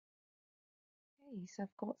Okay, so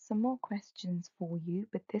I've got some more questions for you,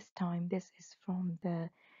 but this time this is from the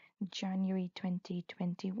January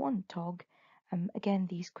 2021 TOG. Again,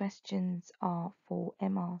 these questions are for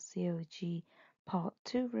MRCOG Part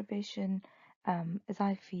 2 revision, as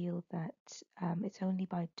I feel that it's only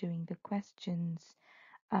by doing the questions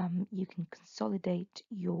you can consolidate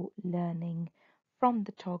your learning from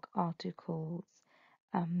the TOG articles.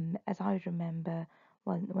 As I remember,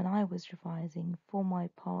 when I was revising for my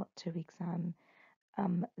Part 2 exam,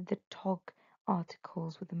 the TOG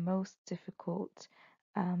articles were the most difficult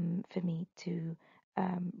for me to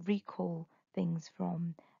recall things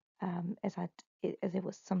from, as it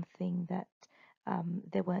was something that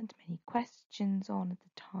there weren't many questions on at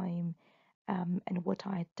the time. And what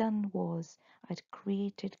I had done was I'd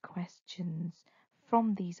created questions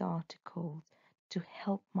from these articles to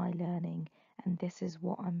help my learning, and this is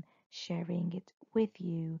what I'm sharing it with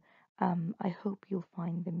you. I hope you'll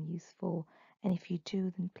find them useful, and if you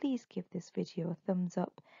do, then please give this video a thumbs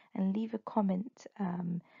up and leave a comment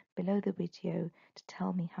below the video to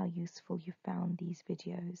tell me how useful you found these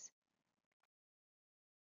videos.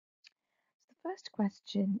 So the first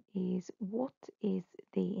question is, what is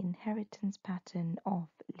the inheritance pattern of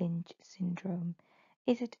Lynch syndrome?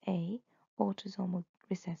 Is it A, autosomal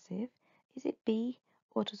recessive? Is it B,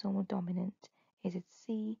 autosomal dominant? Is it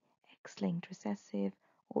C, X-linked recessive?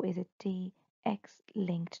 Or is it D,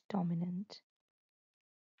 X-linked dominant?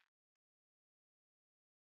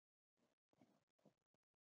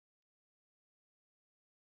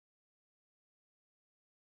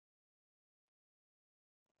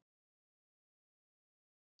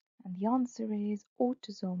 And the answer is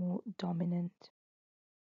autosomal dominant.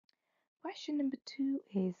 Question number 2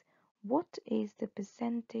 is, what is the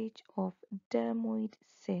percentage of dermoid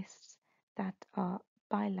cysts that are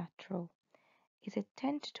bilateral? Is it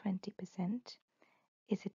 10 to 20%?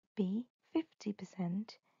 Is it B,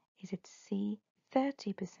 50%? Is it C,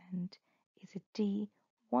 30%? Is it D,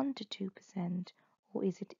 1 to 2%? Or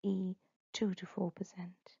is it E, 2 to 4%?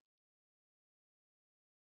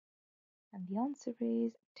 And the answer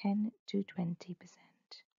is 10 to 20%.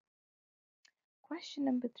 Question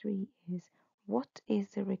number 3 is, what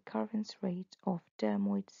is the recurrence rate of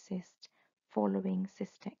dermoid cyst following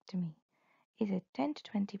cystectomy? Is it 10 to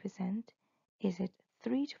 20%? Is it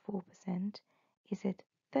 3 to 4%? Is it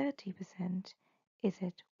 30%? Is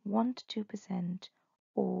it 1 to 2%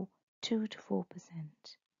 or 2 to 4%?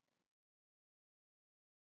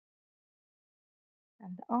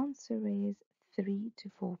 And the answer is 3 to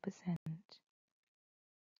 4%.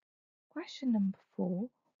 Question number 4.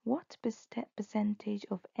 What percentage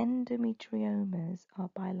of endometriomas are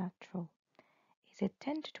bilateral? Is it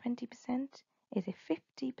 10 to 20%? Is it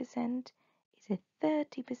 50%? Is it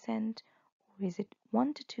 30%? Or is it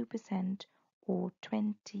 1 to 2% or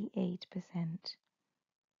 28%? And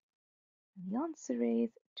the answer is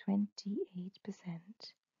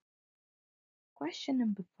 28%. Question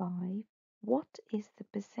number 5. What is the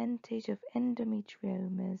percentage of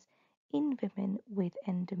endometriomas in women with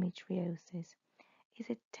endometriosis? Is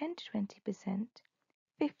it 10 to 20%,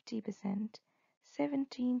 50%,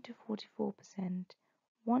 17 to 44%,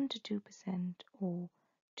 1 to 2%, or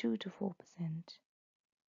 2 to 4%?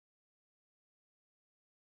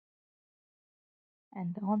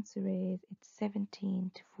 And the answer is it's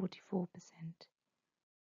 17 to 44%.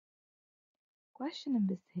 Question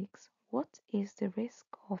number 6. What is the risk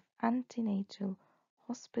of antenatal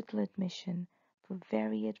hospital admission for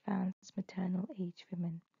very advanced maternal age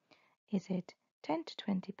women? Is it 10 to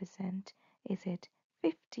 20%? Is it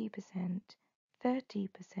 50%,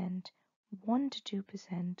 30%, 1 to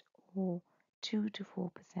 2%, or 2 to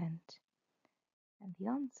 4%? And the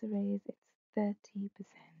answer is it's 30%.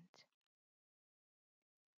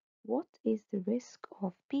 What is the risk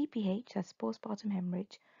of PPH, that's postpartum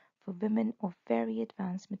hemorrhage, for women of very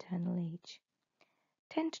advanced maternal age?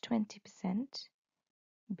 10 to 20%,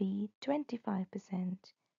 B 25%,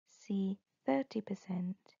 C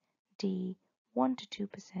 30%, D 1 to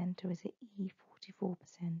 2%, or is it E 44%?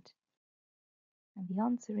 And the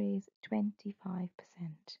answer is 25%.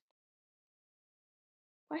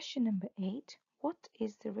 Question number 8. What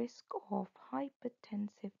is the risk of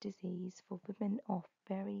hypertensive disease for women of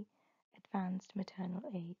very advanced maternal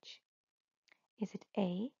age? Is it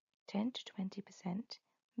A 10 to 20%,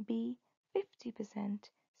 B 50%,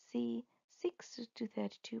 C 6 to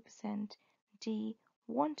 32%, D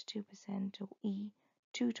 1 to 2%, or E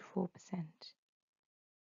 2 to 4%?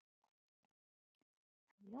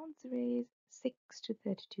 The answer is 6 to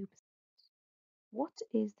 32%. What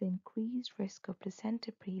is the increased risk of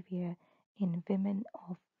placenta previa in women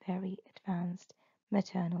of very advanced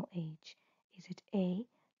maternal age? Is it A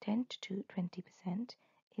 10 to 20%?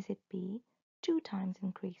 Is it B, 2 times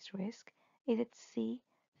increased risk? Is it C,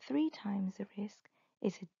 3 times the risk?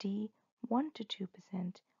 Is it D, 1 to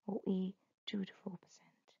 2%? Or E, 2 to 4%?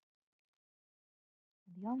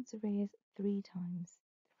 And the answer is 3 times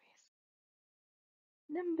the risk.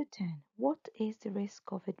 Number 10. What is the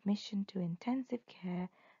risk of admission to intensive care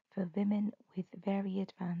for women with very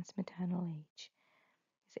advanced maternal age?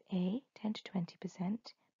 Is it A, 10 to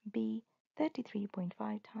 20%, B,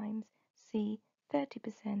 33.5 times, C,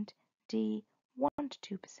 30%, D, 1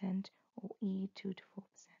 to 2%, or E, 2 to 4%?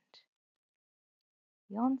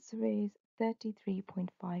 The answer is 33.5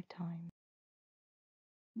 times.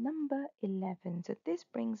 Number 11. So this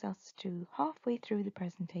brings us to halfway through the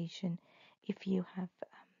presentation. If you have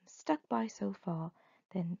stuck by so far,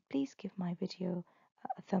 then please give my video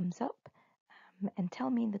a thumbs up and tell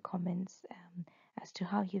me in the comments as to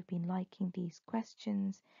how you've been liking these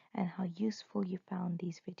questions and how useful you found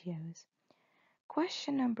these videos.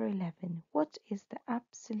 Question number 11. What is the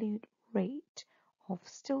absolute rate of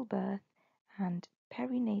stillbirth and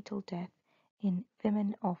perinatal death in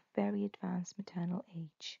women of very advanced maternal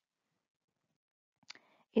age?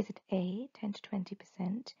 Is it A, 10 to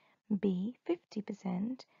 20%, B,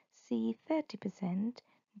 50%, C, 30%,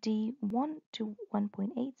 D, 1 to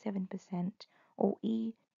 1.87%, or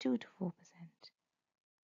E, 2 to 4%?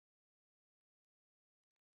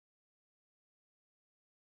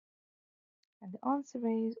 And the answer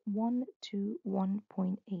is 1 to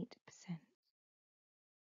 1.8%.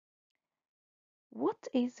 What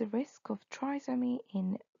is the risk of trisomy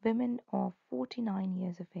in women of 49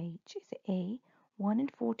 years of age? Is it A, 1 in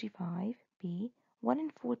 45, B, 1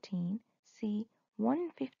 in 14, C, 1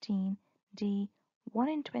 in 15, D, 1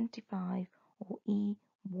 in 25, or E,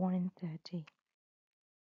 1 in 30?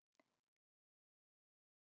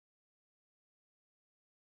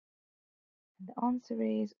 And the answer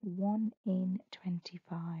is 1 in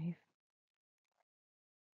 25.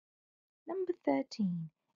 Number 13.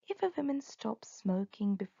 If a woman stops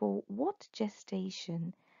smoking before what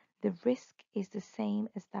gestation, the risk is the same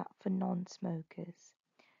as that for non-smokers?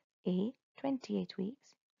 A, 28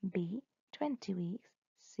 weeks, B, 20 weeks,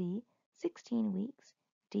 C, 16 weeks,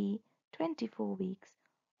 D, 24 weeks,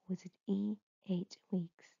 or is it E, 8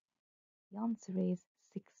 weeks? The answer is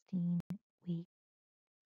 16 weeks.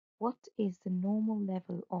 What is the normal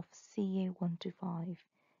level of CA125?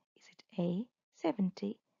 Is it A,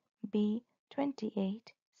 70, B,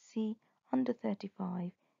 28, C, under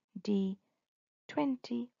 35, D,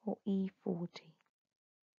 20, or E, 40?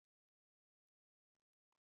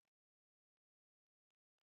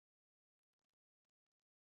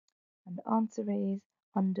 And the answer is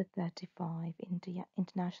under 35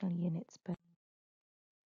 international units per.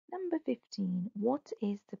 Number 15. What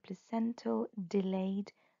is the placental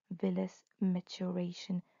delayed villus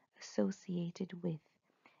maturation associated with?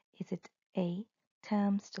 Is it A,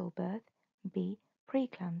 term stillbirth, B,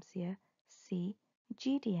 preeclampsia, C,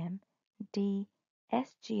 GDM, D,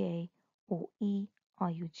 SGA, or E,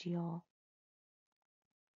 IUGR?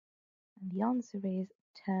 And the answer is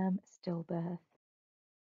term stillbirth.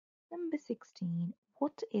 Number 16.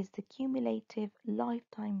 What is the cumulative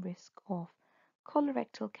lifetime risk of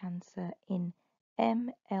colorectal cancer in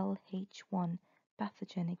MLH1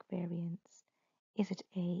 pathogenic variants? Is it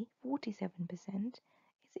A, 47%?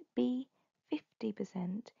 Is it B,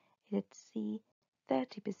 50%? Is it C,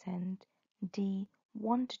 30%? D,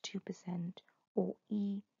 1 to 2%? Or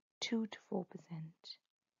E, 2 to 4%? And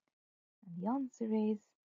the answer is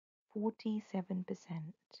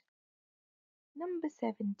 47%. Number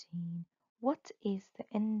 17. What is the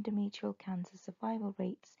endometrial cancer survival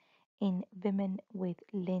rates in women with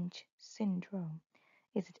Lynch syndrome?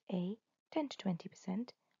 Is it A, 10 to 20%,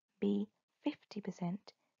 B, 50%,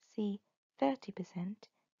 C, 30%,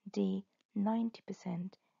 D,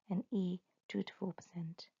 90%, and E, 2 to 4%?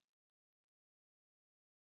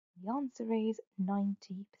 The answer is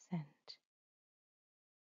 90%.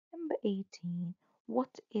 Number 18.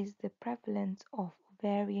 What is the prevalence of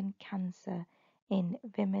ovarian cancer in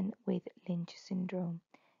women with Lynch syndrome?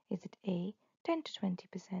 Is it A, 10 to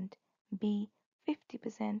 20%, B,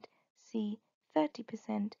 50%, C,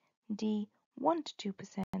 30%, D, 1 to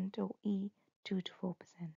 2%, or E, 2 to 4%?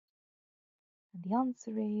 And the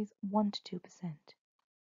answer is 1 to 2%.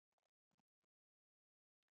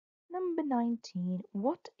 Number 19.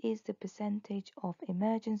 What is the percentage of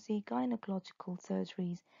emergency gynecological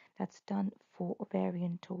surgeries that's done for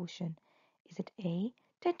ovarian torsion? Is it A,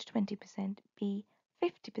 10 to 20%, B,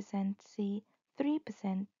 50%, C,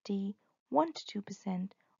 3%, D, 1 to 2%,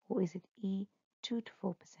 or is it E, 2 to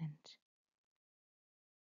 4%?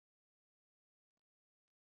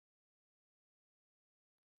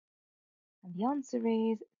 And the answer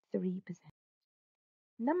is 3%.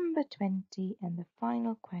 Number 20 and the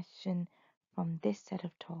final question from this set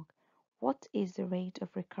of talk. What is the rate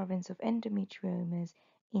of recurrence of endometriomas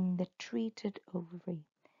in the treated ovary?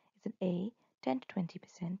 Is it A, 10 to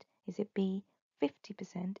 20%? Is it B, 50%? Is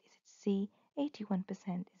it C, 81%?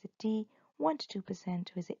 Is it D, 1 to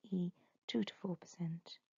 2%? Or is it E, 2 to 4%?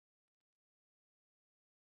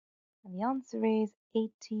 And the answer is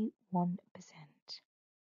 81%.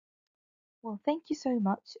 Well, thank you so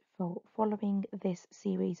much for following this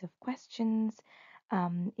series of questions.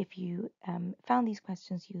 If you found these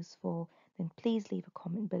questions useful, then please leave a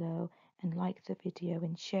comment below and like the video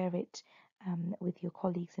and share it with your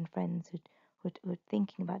colleagues and friends who are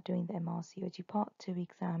thinking about doing the MRCOG Part 2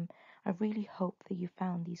 exam. I really hope that you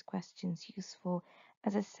found these questions useful.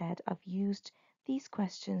 As I said, I've used these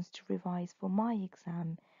questions to revise for my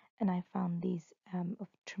exam, and I found these of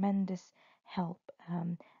tremendous help.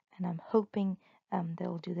 And I'm hoping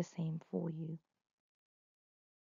they'll do the same for you.